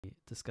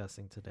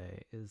discussing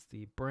today is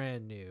the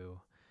brand new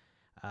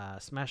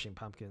Smashing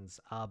Pumpkins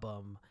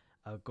album,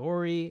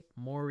 Aghori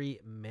Mhori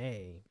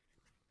Mei,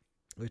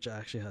 which I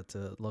actually had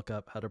to look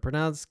up how to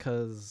pronounce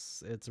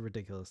because it's a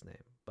ridiculous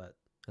name. But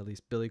at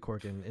least Billy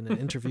Corgan in an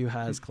interview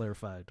has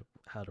clarified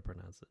how to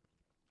pronounce it.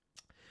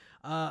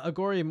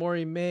 Aghori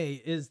Mhori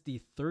Mei is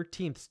the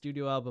 13th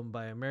studio album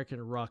by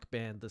American rock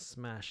band The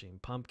Smashing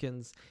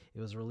Pumpkins. It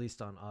was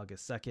released on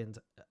August 2nd,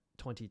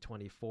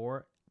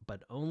 2024,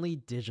 but only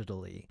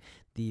digitally.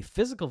 The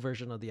physical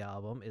version of the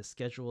album is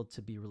scheduled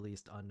to be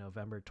released on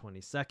November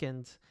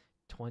 22nd,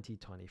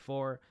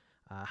 2024.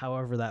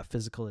 However, that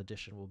physical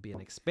edition will be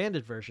an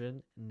expanded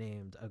version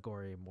named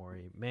Aghori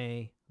Mhori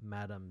Mei,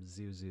 Madame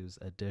Zuzu's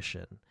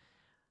Edition.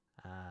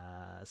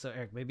 So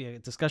Eric, maybe a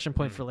discussion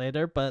point for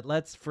later, but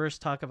let's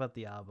first talk about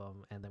the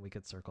album, and then we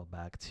could circle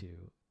back to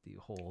the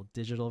whole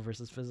digital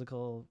versus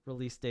physical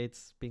release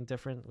dates being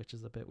different, which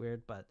is a bit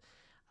weird. But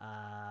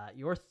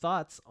your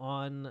thoughts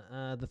on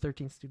the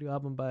 13th studio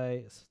album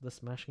by the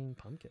Smashing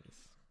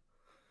Pumpkins?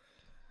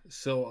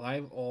 So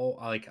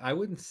I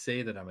wouldn't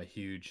say that I'm a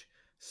huge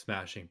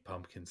Smashing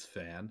Pumpkins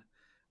fan,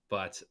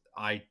 but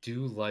I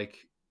do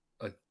like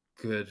a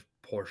good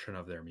portion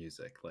of their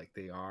music.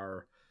 They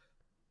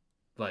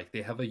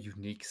have a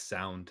unique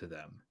sound to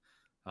them,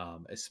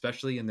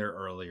 especially in their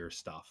earlier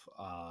stuff.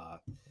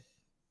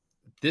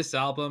 This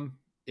album,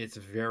 it's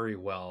very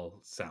well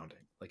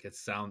sounding. Like, it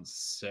sounds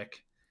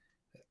sick.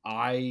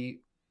 I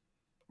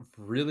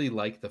really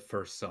like the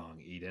first song,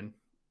 Eden.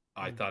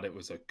 I thought it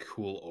was a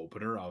cool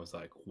opener. I was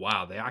like,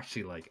 wow, they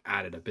actually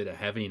added a bit of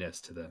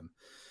heaviness to them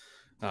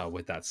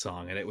with that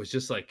song. And it was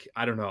just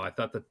I don't know. I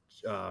thought the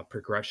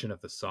progression of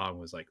the song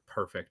was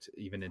perfect,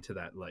 even into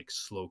that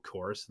slow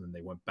chorus. And then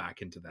they went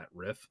back into that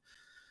riff.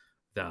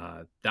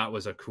 That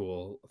was a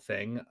cool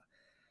thing.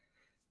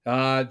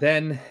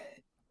 Then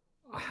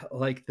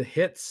the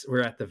hits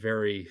were at the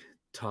very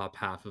top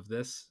half of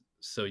this.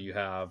 So you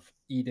have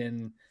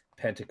Eden,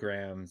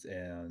 Pentagrams,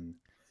 and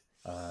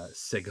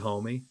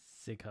Sigomi.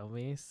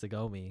 Sigomi.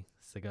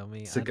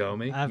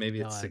 Maybe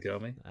it's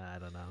Sigomi. I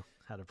don't know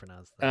how to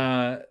pronounce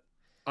that.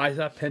 I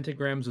thought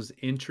Pentagrams was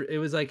it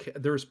was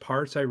there's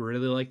parts I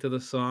really liked of the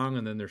song,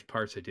 and then there's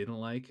parts I didn't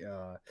like.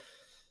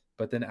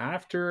 But then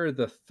after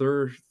the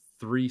third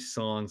three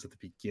songs at the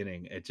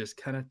beginning, it just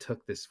kind of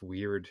took this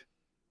weird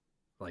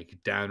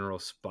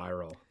downward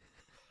spiral.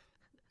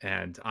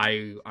 And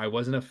I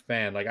wasn't a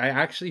fan. I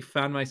actually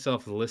found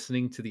myself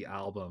listening to the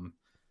album.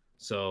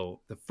 So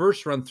the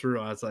first run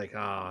through, I was like,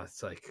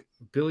 it's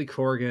Billy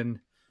Corgan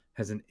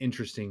has an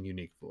interesting,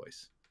 unique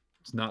voice.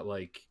 It's not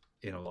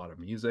in a lot of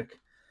music.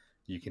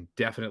 You can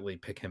definitely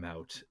pick him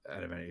out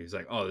of any. He's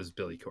like, oh, this is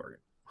Billy Corgan,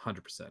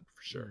 100%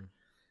 for sure.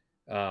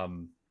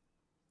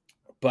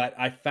 But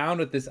I found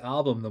with this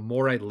album, the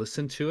more I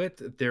listened to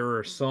it, there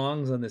are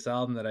songs on this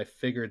album that I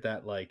figured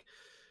that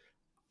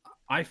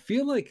I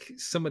feel like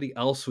somebody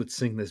else would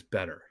sing this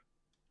better.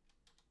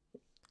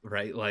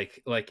 Right?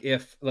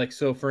 If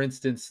so for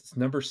instance,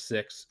 number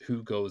 6,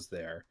 Who Goes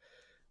There?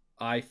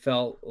 I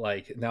felt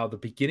now the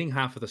beginning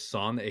half of the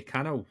song,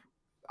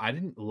 I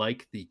didn't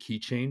like the key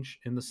change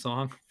in the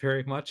song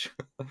very much.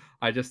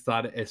 I just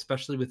thought,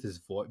 especially with his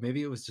voice,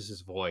 maybe it was just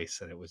his voice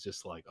and it was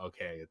just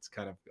okay, it's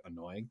kind of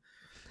annoying.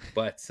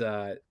 But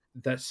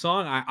that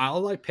song,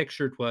 all I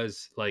pictured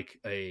was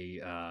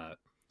a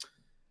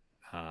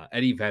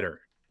Eddie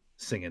Vedder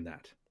singing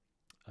that.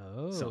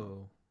 Oh,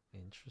 song.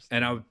 Interesting.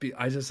 And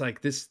I just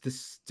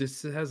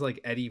this has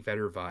Eddie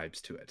Vedder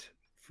vibes to it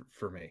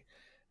for me.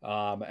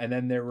 And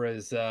then there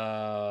was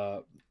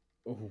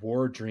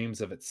War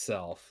Dreams of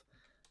Itself.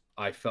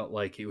 I felt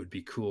like it would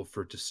be cool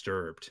for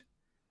Disturbed,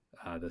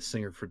 the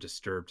singer for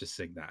Disturbed, to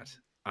sing that.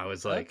 I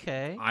was like,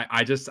 okay.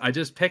 I just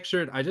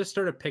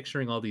started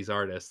picturing all these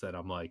artists that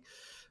I'm like,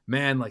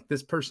 man,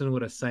 this person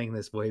would have sang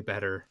this way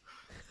better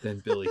than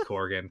Billy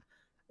Corgan.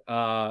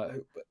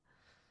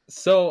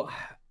 So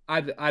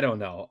I don't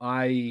know.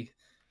 I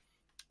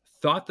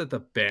thought that the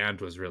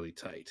band was really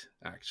tight,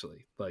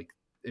 actually.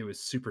 It was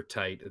super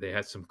tight. They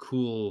had some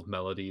cool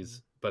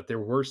melodies, but there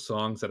were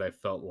songs that I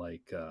felt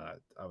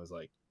I was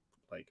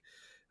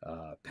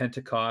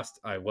Pentecost,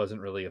 I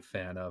wasn't really a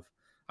fan of.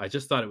 I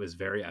just thought it was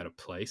very out of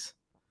place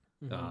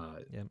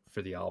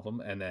for the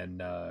album. And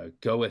then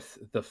Goeth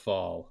the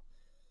Fall.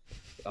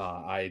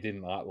 I did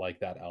not like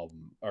that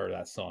album or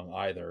that song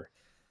either.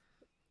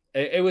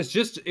 It was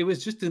just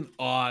an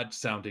odd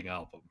sounding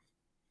album.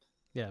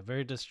 Yeah,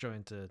 very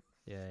disjointed.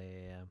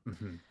 Yeah.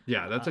 Mm-hmm.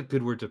 Yeah, that's a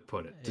good word to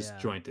put it.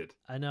 Disjointed.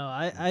 Yeah. I know.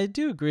 I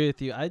do agree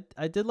with you.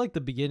 I did like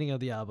the beginning of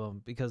the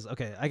album because,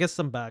 okay, I guess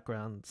some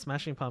background.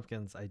 Smashing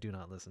Pumpkins, I do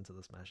not listen to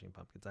the Smashing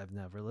Pumpkins. I've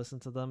never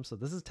listened to them. So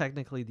this is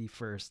technically the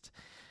first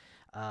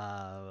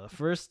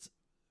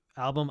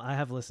album I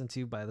have listened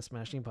to by the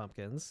Smashing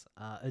Pumpkins.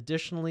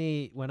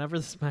 Additionally, whenever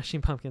the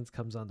Smashing Pumpkins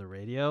comes on the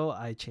radio,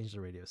 I change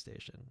the radio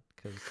station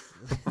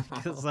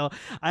because so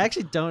I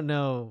actually don't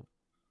know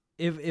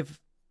if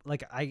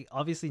I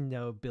obviously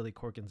know Billy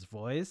Corgan's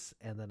voice,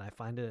 and then I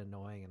find it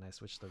annoying and I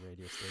switch the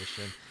radio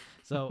station.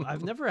 So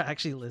I've never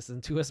actually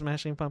listened to a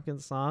Smashing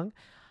Pumpkins song.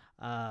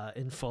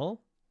 in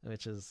full,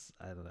 which is,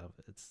 I don't know.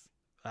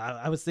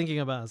 I was thinking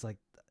about it, I was like,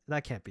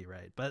 that can't be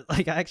right. But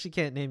like I actually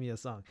can't name you a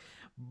song.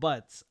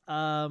 But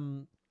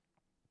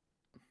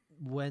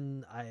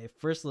when I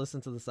first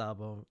listened to this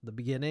album, the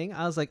beginning,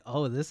 I was like,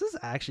 oh, this is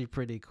actually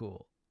pretty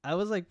cool. I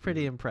was like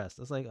pretty impressed.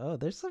 I was like, oh,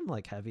 there's some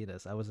like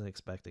heaviness I wasn't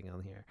expecting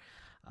on here.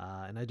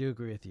 And I do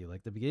agree with you.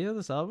 Like the beginning of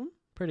this album,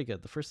 pretty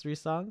good. The first three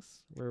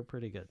songs were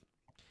pretty good.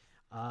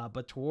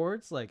 But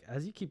towards like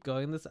as you keep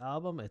going this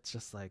album, it's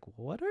just like,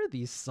 what are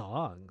these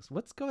songs?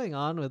 What's going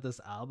on with this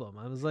album?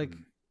 I was like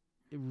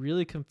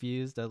really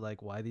confused at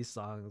like why these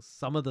songs,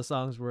 some of the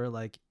songs were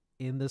like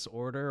in this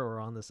order or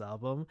on this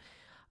album.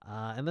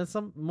 And then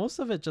most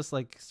of it just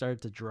like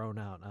started to drone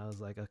out. And I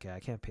was like, okay, I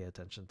can't pay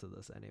attention to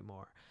this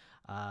anymore.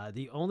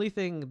 The only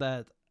thing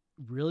that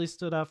really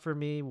stood out for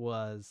me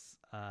was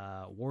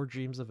War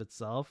Dreams of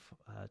Itself,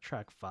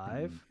 track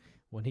 5,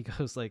 when he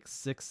goes like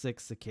 6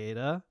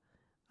 cicada.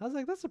 I was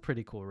like, that's a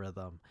pretty cool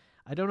rhythm.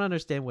 I don't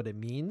understand what it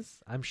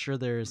means. I'm sure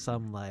there is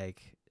some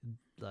like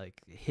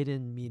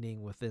hidden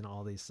meaning within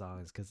all these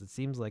songs, because it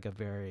seems like a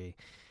very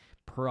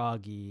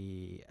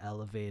proggy,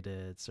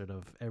 elevated sort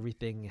of,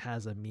 everything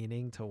has a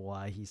meaning to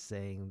why he's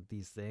saying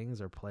these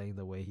things or playing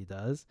the way he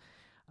does.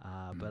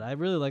 But I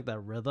really like that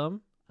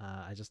rhythm.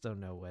 I just don't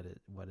know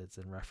what it's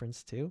in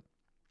reference to.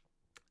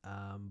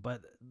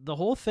 But the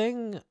whole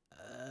thing,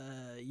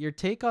 your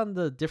take on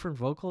the different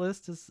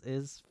vocalists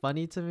is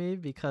funny to me,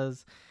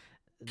 because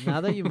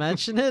now that you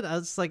mention it, I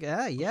was like,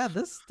 yeah,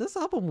 this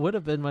album would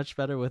have been much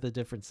better with a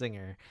different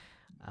singer.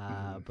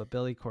 But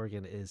Billy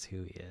Corgan is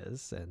who he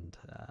is, and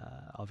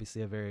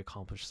obviously a very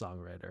accomplished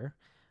songwriter.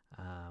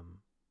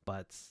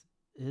 But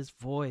his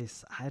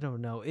voice, I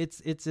don't know. It's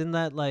in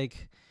that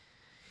like,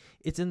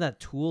 it's in that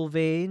Tool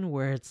vein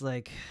where it's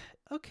like,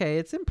 okay,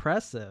 it's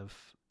impressive,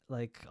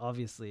 like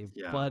obviously,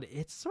 but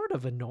it's sort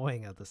of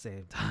annoying at the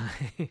same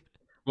time.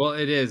 Well,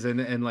 it is,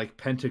 and like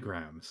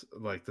Pentagrams,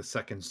 like the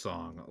second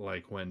song,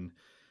 like when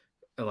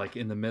like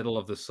in the middle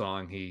of the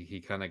song,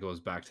 he kind of goes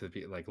back to the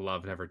beat, like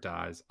love never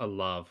dies, a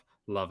love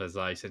as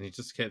ice, and he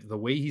just kept, the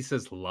way he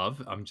says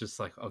love, I'm just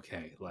like,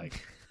 okay,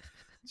 like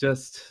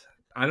just,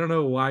 I don't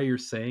know why you're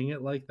saying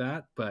it like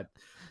that, but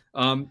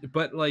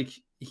like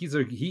he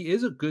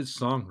is a good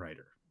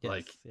songwriter.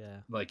 Yes, yeah.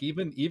 Like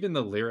even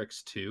the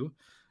lyrics too,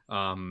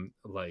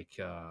 like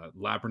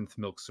Labyrinth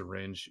Milk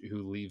Syringe,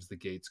 who leaves the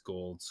gates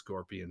gold,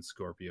 Scorpion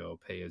Scorpio,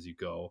 pay as you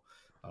go.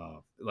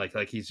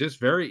 Like he's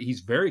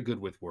very good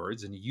with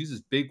words, and he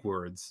uses big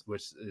words,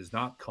 which is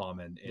not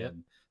common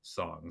in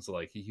songs.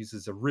 Like he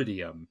uses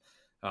iridium,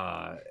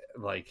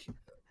 like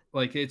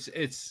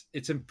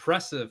it's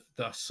impressive,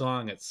 the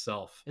song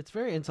itself. It's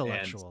very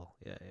intellectual.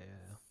 Yeah.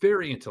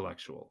 Very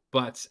intellectual,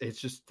 but it's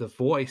just the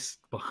voice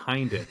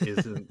behind it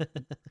isn't,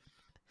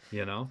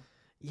 you know?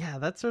 Yeah,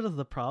 that's sort of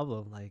the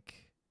problem. Like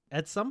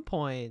at some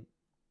point,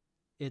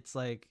 it's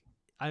like,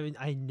 I mean,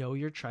 I know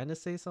you're trying to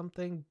say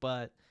something,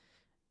 but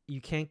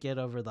you can't get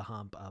over the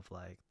hump of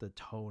like the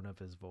tone of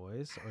his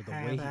voice or the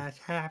way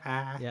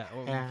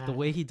or the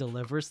way he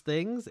delivers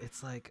things.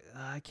 It's like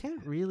I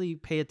can't really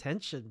pay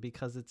attention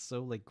because it's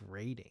so like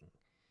grating,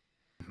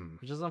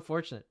 which is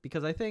unfortunate,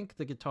 because I think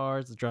the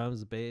guitars, the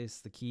drums, the bass,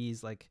 the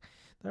keys, like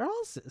they're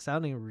all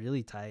sounding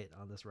really tight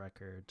on this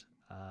record.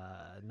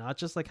 Not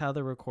just like how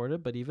they're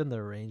recorded, but even the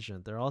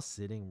arrangement, they're all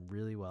sitting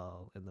really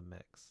well in the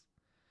mix.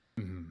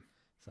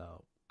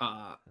 So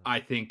I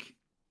think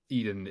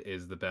Eden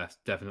is the best,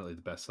 definitely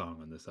the best song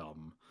on this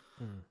album.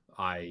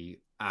 I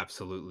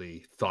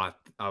absolutely thought,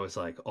 I was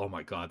like, oh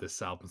my god,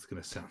 this album's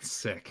gonna sound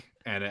sick,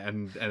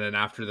 and then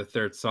after the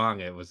third song,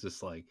 it was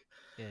just like,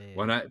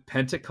 when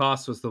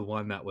Pentecost was the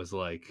one that was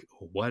like,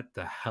 what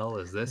the hell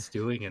is this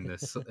doing in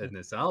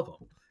this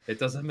album? It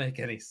doesn't make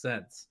any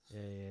sense.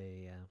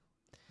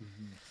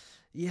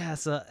 Yeah,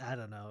 so I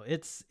don't know.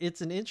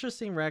 It's an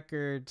interesting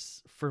record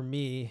for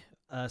me,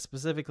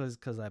 specifically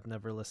because I've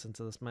never listened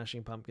to the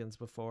Smashing Pumpkins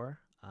before.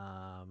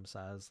 So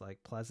I was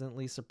like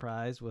pleasantly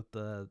surprised with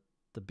the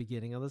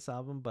beginning of this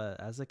album, but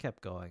as it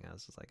kept going, I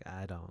was just like,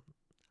 I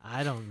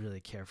don't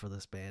really care for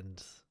this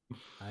band.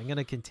 I'm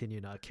gonna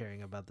continue not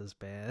caring about this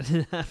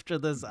band after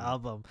this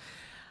album.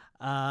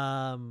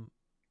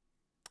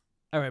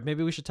 All right,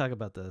 maybe we should talk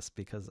about this,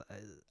 because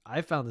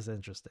I found this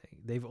interesting.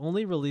 They've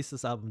only released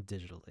this album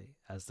digitally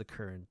as the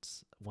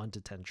current 1 to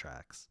 10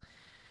 tracks.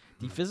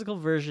 The physical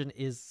version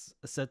is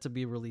set to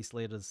be released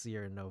later this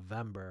year in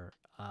November,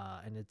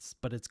 and it's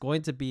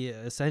going to be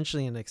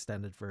essentially an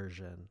extended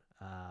version.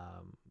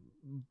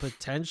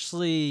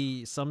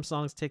 Potentially some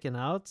songs taken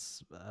out,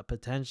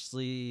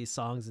 potentially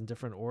songs in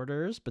different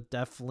orders, but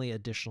definitely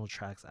additional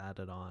tracks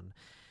added on.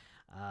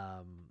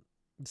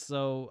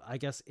 So I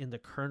guess in the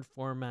current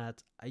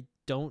format, I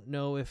don't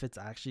know if it's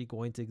actually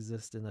going to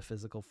exist in a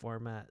physical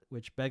format,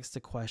 which begs to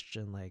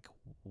question, like,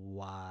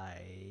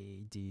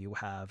 why do you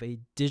have a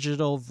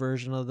digital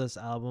version of this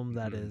album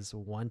that is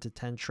 1 to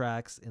 10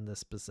 tracks in this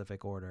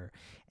specific order,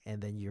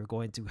 and then you're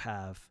going to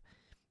have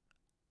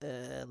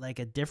like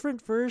a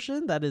different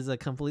version that is a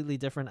completely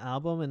different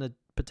album in a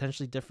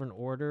potentially different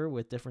order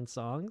with different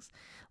songs.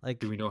 Like,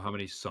 Do we know how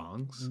many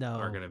songs are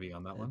no, going to be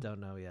on that I one? don't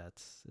know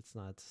yet. It's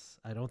not.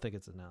 I don't think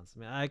it's announced. I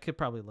mean, I could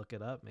probably look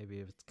it up, maybe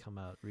if it's come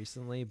out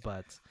recently,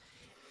 but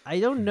I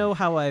don't know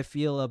how I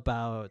feel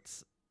about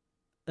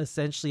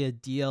essentially a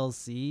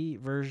DLC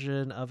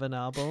version of an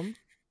album.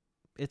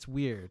 It's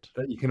weird.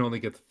 That you can only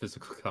get the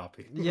physical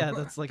copy. Yeah,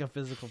 that's like a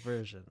physical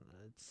version.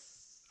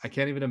 It's I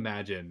can't even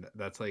imagine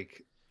that's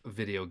like a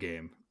video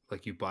game.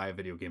 Like you buy a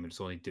video game and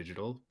it's only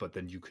digital, but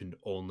then you can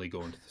only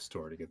go into the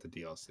store to get the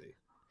DLC.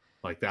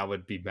 Like that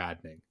would be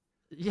maddening.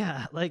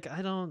 yeah, like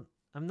I'm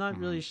not Mhm.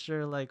 really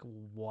sure like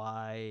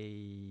why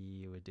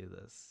you would do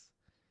this.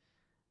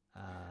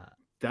 Uh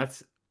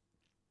That's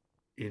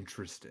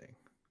interesting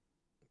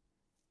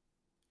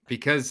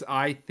because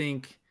I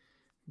think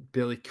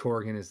Billy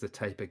Corgan is the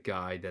type of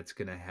guy that's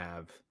going to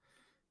have,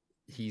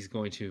 he's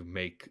going to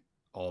make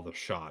all the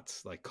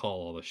shots, like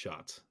call all the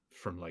shots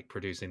from like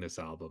producing this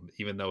album,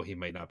 even though he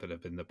might not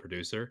have been the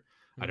producer.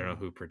 I don't know mhm,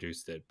 who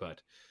produced it,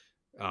 but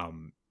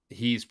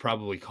he's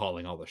probably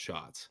calling all the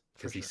shots for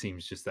because he sure.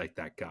 seems just like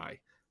that guy,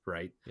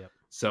 right? Yep.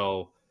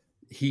 So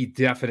he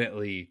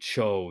definitely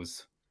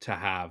chose to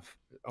have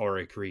or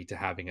agree to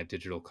having a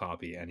digital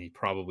copy, and he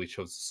probably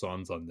chose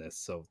songs on this.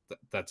 So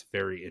that's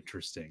very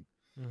interesting.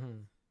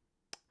 Mhm.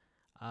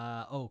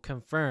 Oh,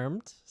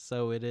 confirmed.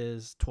 So it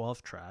is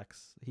 12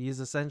 tracks. He's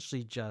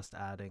essentially just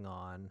adding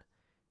on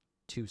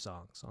 2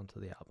 songs onto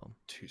the album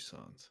Two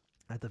songs.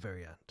 at the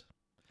very end.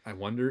 I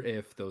wonder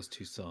if those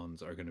two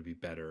songs are going to be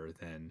better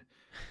than,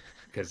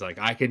 because like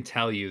I can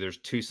tell you there's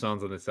two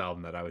songs on this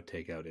album that I would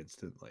take out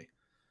instantly.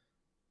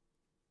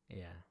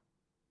 Yeah.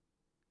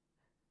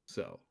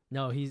 So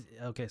No, he's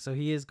okay. So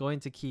he is going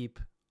to keep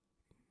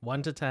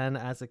 1 to 10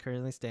 as it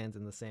currently stands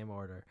in the same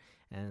order,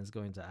 and is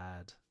going to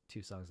add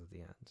 2 songs at the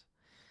end.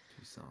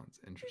 two songs,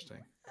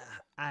 interesting.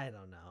 I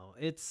don't know.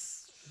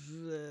 It's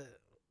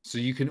So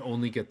you can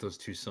only get those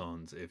two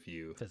songs if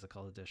you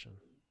physical edition.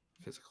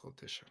 physical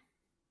edition.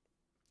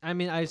 I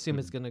mean, I assume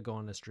it's going to go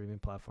on a streaming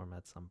platform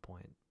at some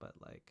point, but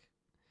like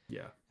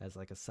Yeah. as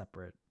like a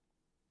separate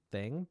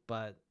thing.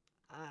 But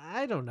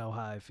I don't know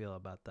how I feel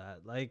about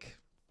that. Like,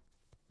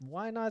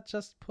 why not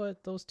just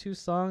put those 2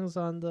 songs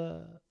on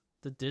the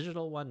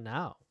digital one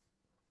now?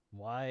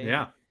 Why?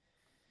 Yeah.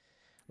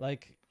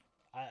 Like,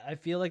 I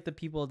feel like the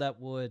people that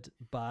would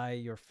buy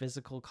your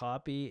physical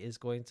copy is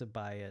going to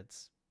buy it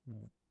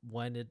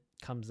when it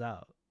comes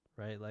out,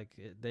 right? Like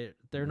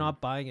they're not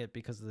buying it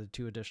because of the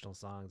 2 additional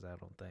songs. I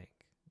don't think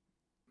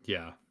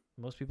Yeah.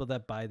 most people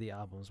that buy the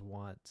albums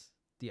want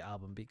the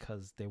album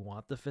because they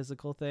want the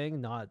physical thing,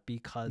 not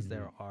because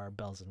there are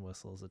bells and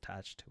whistles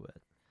attached to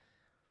it.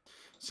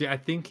 See, I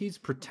think he's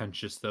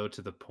pretentious though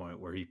to the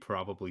point where he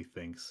probably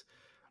thinks,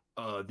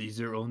 these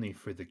are only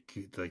for the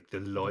like the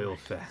loyal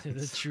fans,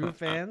 The true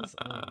fans.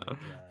 Oh my god.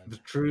 the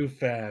true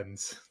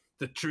fans,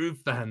 the true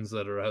fans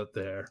that are out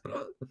there.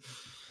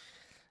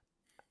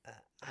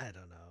 I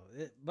don't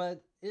know,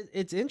 but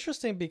it's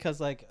interesting because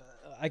like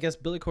I guess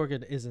Billy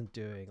Corgan isn't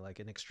doing like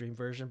an extreme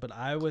version, but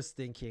I was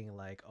thinking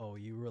like, oh,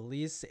 you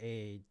release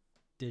a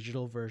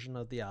digital version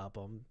of the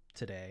album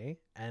today,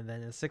 and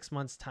then in 6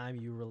 months' time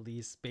you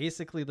release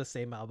basically the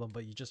same album,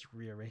 but you just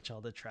rearrange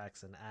all the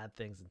tracks and add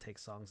things and take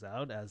songs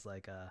out as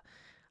like a,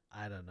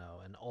 I don't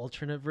know, an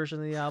alternate version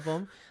of the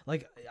album.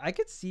 Like I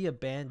could see a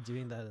band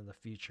doing that in the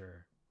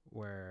future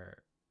where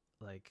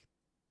like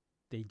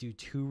they do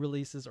 2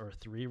 releases or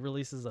 3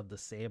 releases of the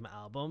same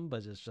album,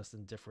 but it's just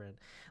in different.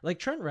 Like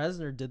Trent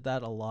Reznor did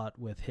that a lot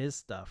with his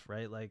stuff,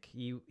 right? Like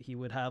he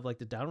would have like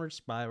the Downward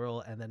Spiral,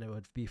 and then it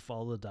would be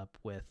followed up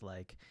with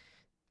like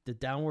the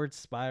Downward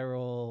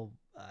Spiral.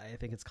 I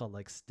think it's called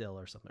like Still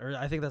or something, or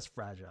I think that's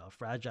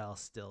Fragile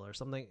Still or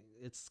something.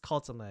 It's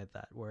called something like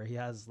that, where he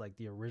has like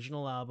the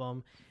original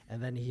album,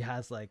 and then he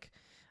has like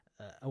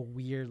a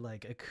weird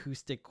like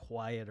acoustic,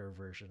 quieter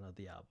version of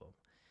the album,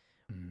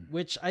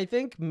 which I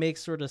think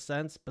makes sort of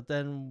sense. But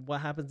then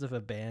what happens if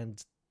a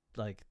band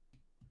like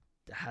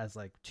has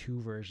like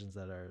 2 versions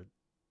that are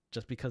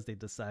just because they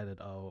decided,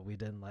 oh, we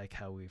didn't like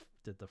how we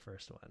did the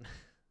first one.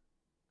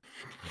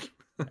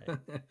 Right.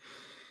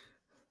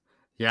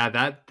 Yeah,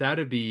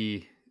 that'd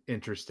be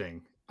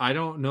interesting. I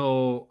don't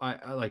know.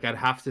 I like I'd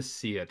have to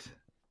see it.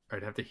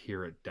 I'd have to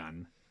hear it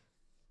done.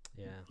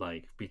 Yeah.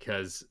 Like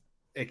because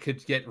it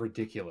could get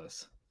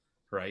ridiculous,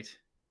 right?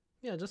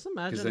 Yeah, just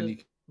Because imagine then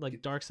it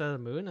like Dark Side of the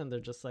Moon, and they're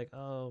just like,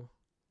 oh,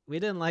 we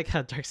didn't like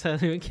how Dark Side of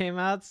the Moon came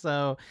out,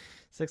 so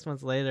 6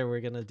 months later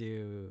we're gonna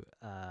do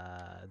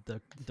the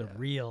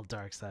real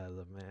Dark Side of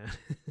the Moon.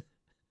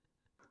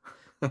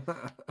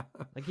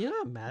 Like, you know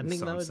how maddening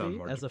that would sound be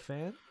more. as a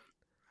fan?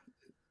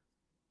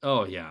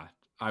 Oh yeah,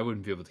 I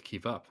wouldn't be able to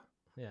keep up.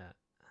 Yeah,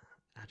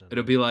 I don't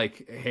It'll know. be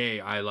like, hey,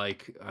 I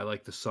like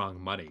the song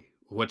Money.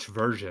 Which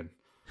version?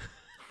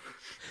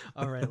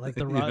 All right, like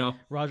the You know?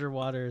 Roger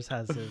Waters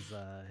has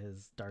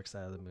his Dark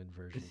Side of the Moon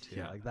version too.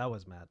 Yeah. Like that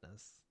was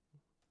madness.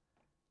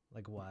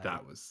 Like why?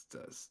 That was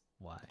just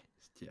Why?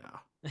 yeah.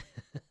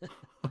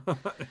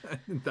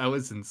 That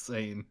was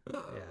insane.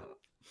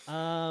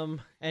 Yeah.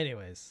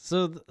 Anyways,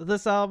 so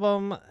this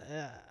album,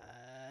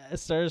 It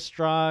started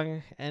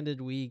strong,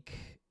 ended weak.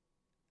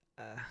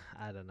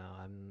 I don't know.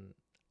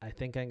 I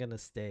think I'm gonna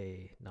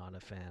stay not a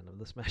fan of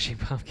the Smashing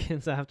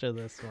Pumpkins after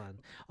this one.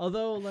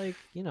 Although, like,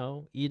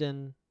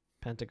 Eden,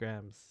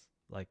 Pentagrams,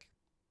 like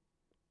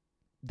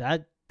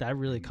that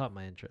really Mhm. caught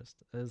my interest.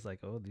 It was like,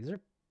 oh, these are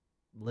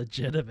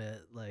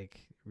legitimate,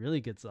 like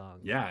really good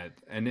songs. Yeah,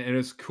 and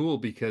it's cool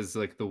because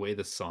like the way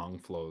the song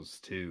flows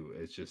too,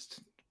 it's just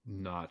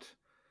not.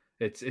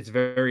 It's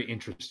very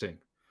interesting,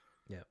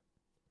 Yep.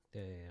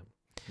 Yeah,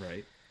 yeah,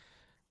 right?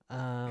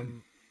 yeah.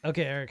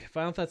 Okay, Eric.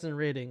 Final thoughts and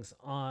ratings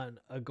on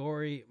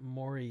Aghori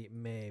Mhori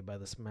Mei by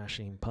the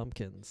Smashing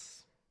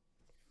Pumpkins.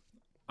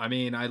 I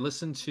mean, I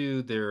listened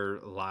to their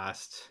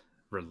last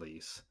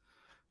release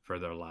for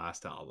their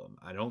last album.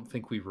 I don't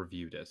think we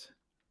reviewed it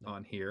No,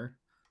 on here.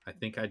 I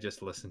think I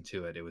just listened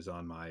to it. It was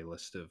on my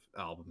list of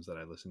albums that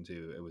I listened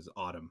to. It was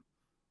Autumn.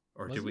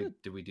 Or did wasn't we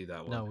it? did we do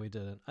that No, one? we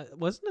didn't.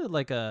 Wasn't it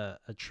like a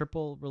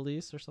triple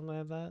release or something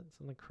like that?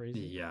 Something crazy.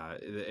 Yeah,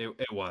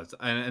 it was.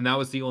 And that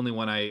was the only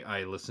one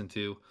I listened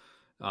to.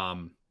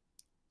 Um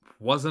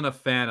wasn't a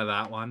fan of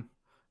that one.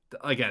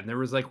 Again, there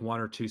was like one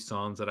or two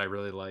songs that I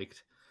really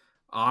liked.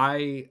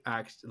 I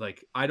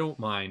don't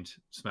mind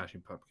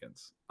Smashing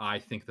Pumpkins. I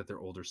think that their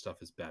older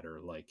stuff is better.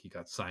 Like you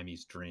got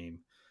Siamese Dream,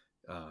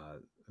 uh,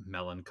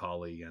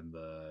 Melancholy, and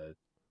the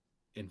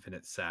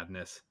Infinite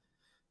Sadness.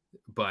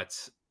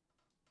 But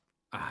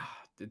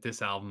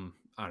this album,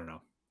 I don't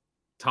know.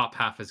 Top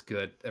half is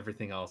good.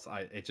 Everything else,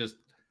 I it just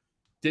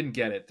didn't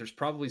get it. There's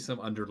probably some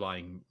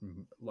underlying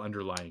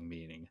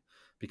meaning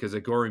because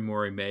Aghori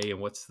Mhori Mei and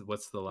what's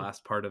the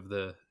last part of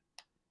the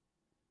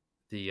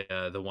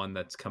one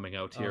that's coming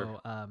out here,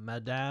 Oh,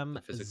 Madame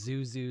the physical.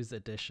 Zuzu's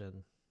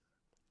edition.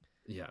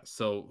 Yeah.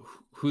 So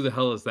who the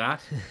hell is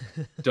that?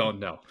 Don't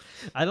know.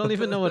 I don't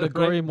even know what Right.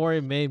 Aghori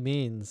Mhori Mei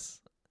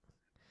means.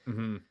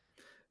 Hmm.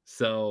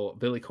 So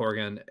Billy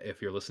Corgan,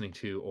 if you're listening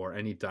to, or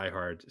any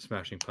diehard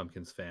Smashing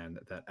Pumpkins fan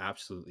that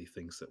absolutely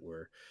thinks that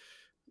we're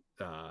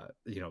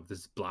this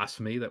is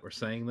blasphemy that we're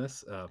saying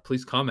this,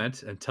 please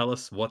comment and tell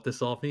us what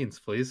this all means,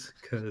 please,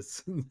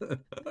 because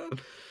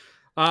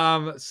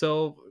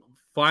so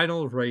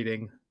final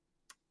rating,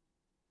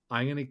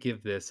 I'm gonna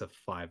give this a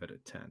 5 out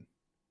of 10.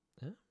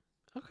 Yeah.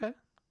 Okay.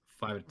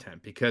 5 out of 10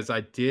 because I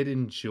did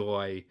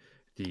enjoy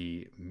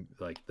the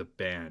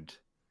band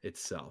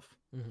itself.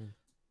 Mm-hmm.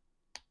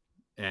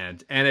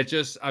 And it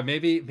just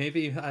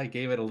maybe I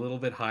gave it a little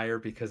bit higher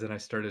because then I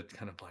started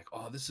kind of like,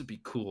 oh, this would be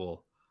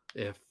cool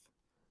if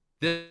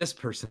this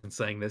person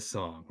sang this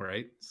song,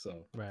 right?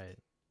 So Right.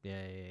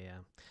 Yeah, yeah, yeah.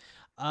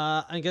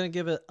 I'm gonna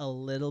give it a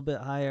little bit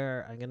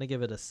higher. I'm gonna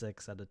give it a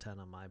 6 out of 10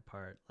 on my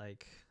part.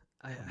 Like,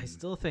 I mm,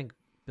 still think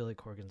Billy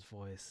Corgan's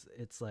voice.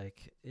 It's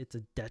like it's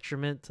a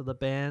detriment to the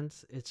band.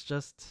 It's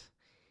just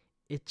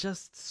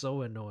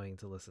so annoying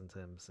to listen to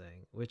him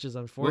sing, which is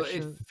well,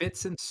 it unfortunate.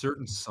 fits in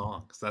certain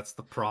songs. That's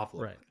the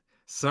problem. Right.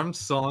 Some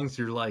songs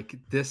you're like,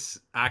 this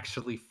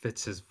actually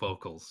fits his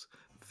vocals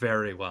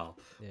very well.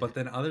 Yeah. But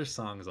then other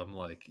songs I'm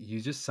like,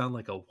 you just sound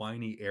like a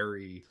whiny,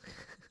 airy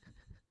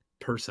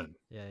person.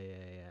 Yeah,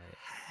 yeah,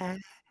 yeah.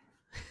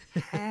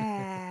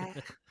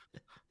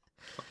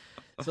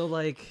 So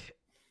like,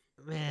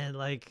 man,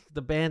 like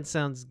the band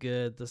sounds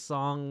good. The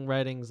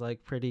songwriting's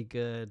like pretty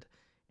good.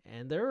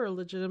 And there are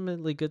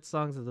legitimately good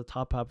songs at the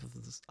top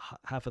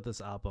half of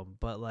this album,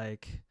 but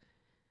like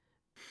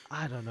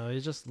I don't know, it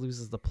just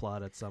loses the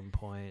plot at some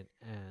point,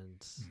 and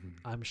Mhm.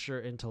 I'm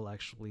sure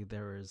intellectually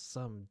there is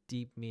some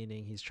deep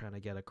meaning he's trying to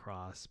get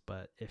across,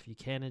 but if you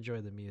can't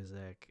enjoy the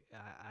music,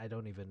 I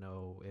don't even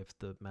know if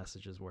the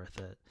message is worth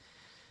it.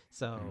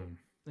 So Mhm.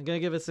 I'm gonna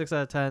give it 6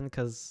 out of 10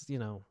 because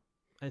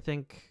I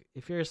think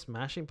if you're a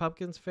Smashing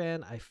Pumpkins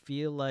fan, I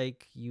feel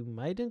like you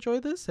might enjoy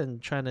this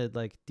and trying to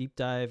like deep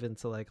dive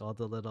into like all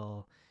the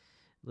little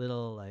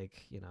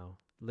like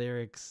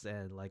lyrics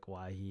and like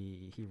why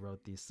he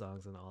wrote these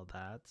songs and all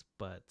that.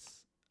 But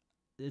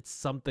it's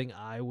something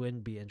I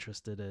wouldn't be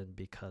interested in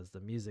because the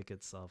music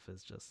itself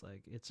is just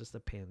like it's just a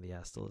pain in the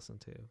ass to listen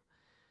to,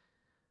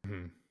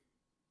 Mhm.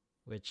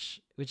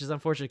 which is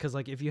unfortunate because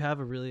like if you have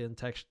a really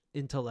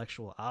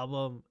intellectual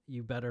album,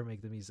 you better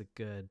make the music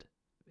good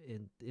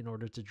in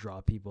order to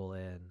draw people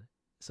in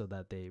so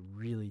that they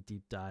really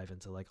deep dive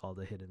into like all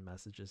the hidden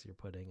messages you're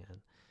putting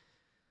in,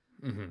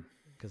 Mhm.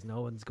 because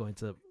no one's going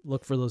to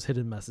look for those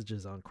hidden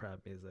messages on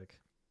crap music.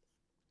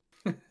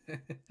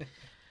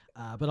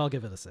 But I'll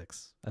give it a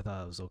 6. I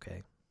thought it was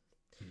okay.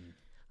 Mhm.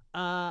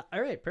 All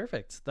right,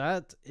 perfect.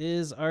 That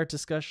is our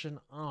discussion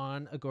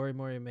on Aghori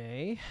Mhori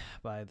Mei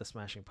by the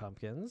Smashing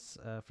Pumpkins.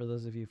 For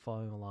those of you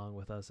following along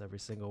with us every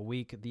single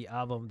week, the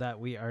album that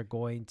we are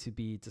going to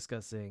be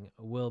discussing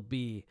will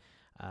be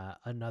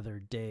Another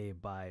Day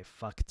by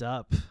Fucked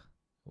Up,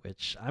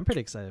 which I'm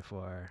pretty excited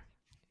for.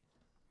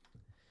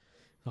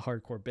 A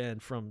hardcore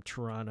band from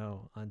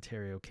Toronto,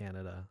 Ontario,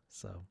 Canada.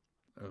 So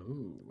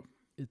Oh.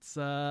 it's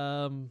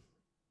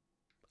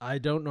I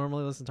don't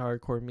normally listen to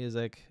hardcore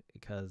music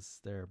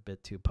because they're a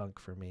bit too punk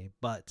for me,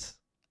 but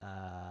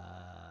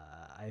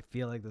I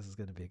feel like this is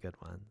going to be a good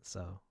one.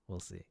 So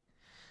we'll see.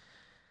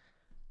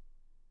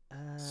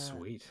 Uh,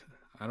 Sweet.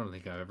 I don't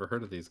think I've ever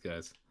heard of these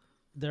guys.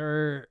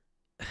 Their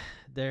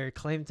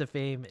claim to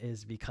fame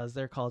is because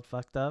they're called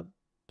Fucked Up.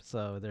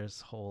 So there's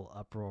whole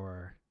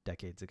uproar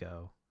decades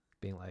ago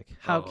being like,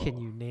 how can Oh.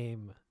 you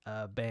name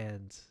a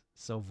band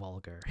so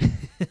vulgar?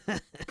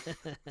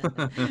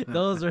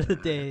 Those were the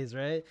days,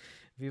 right?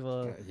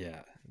 People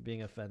Yeah.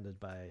 being offended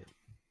by.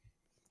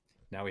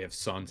 Now we have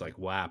songs like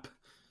WAP.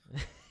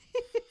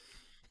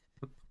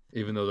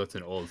 Even though that's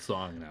an old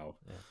song now,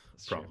 Yeah,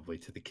 that's probably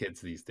to the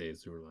kids these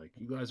days who are like,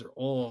 "You guys are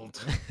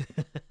old."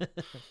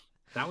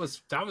 That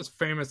was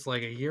famous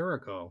like a year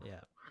ago.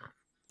 Yeah.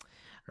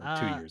 Or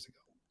 2 years ago.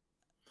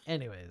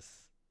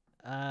 Anyways,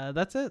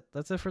 that's it.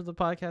 That's it for the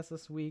podcast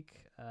this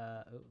week.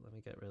 Let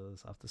me get rid of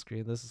this off the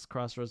screen. This is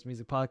Crossroads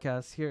Music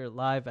Podcast here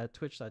live at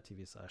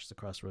twitch.tv/the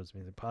Crossroads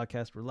Music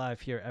Podcast. We're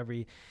live here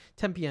every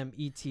 10 p.m.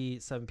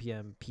 ET, 7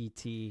 p.m.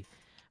 PT.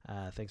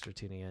 Thanks for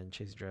tuning in.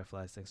 Chasing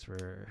Dragonflies, thanks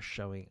for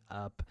showing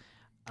up.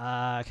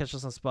 Catch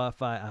us on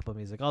Spotify, Apple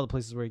Music, all the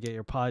places where you get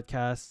your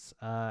podcasts,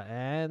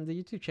 and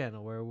the YouTube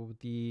channel where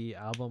the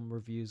album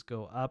reviews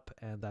go up,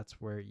 and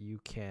that's where you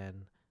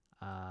can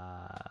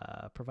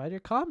provide your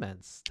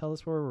comments. Tell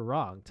us where we're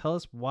wrong. Tell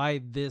us why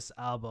this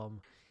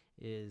album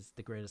is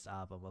the greatest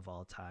album of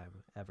all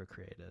time ever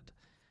created.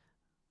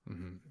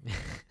 Mm-hmm.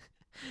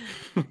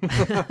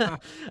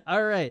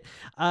 All right.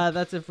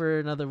 That's it for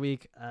another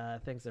week.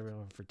 Thanks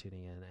everyone for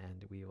tuning in,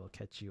 and we will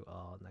catch you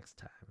all next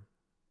time.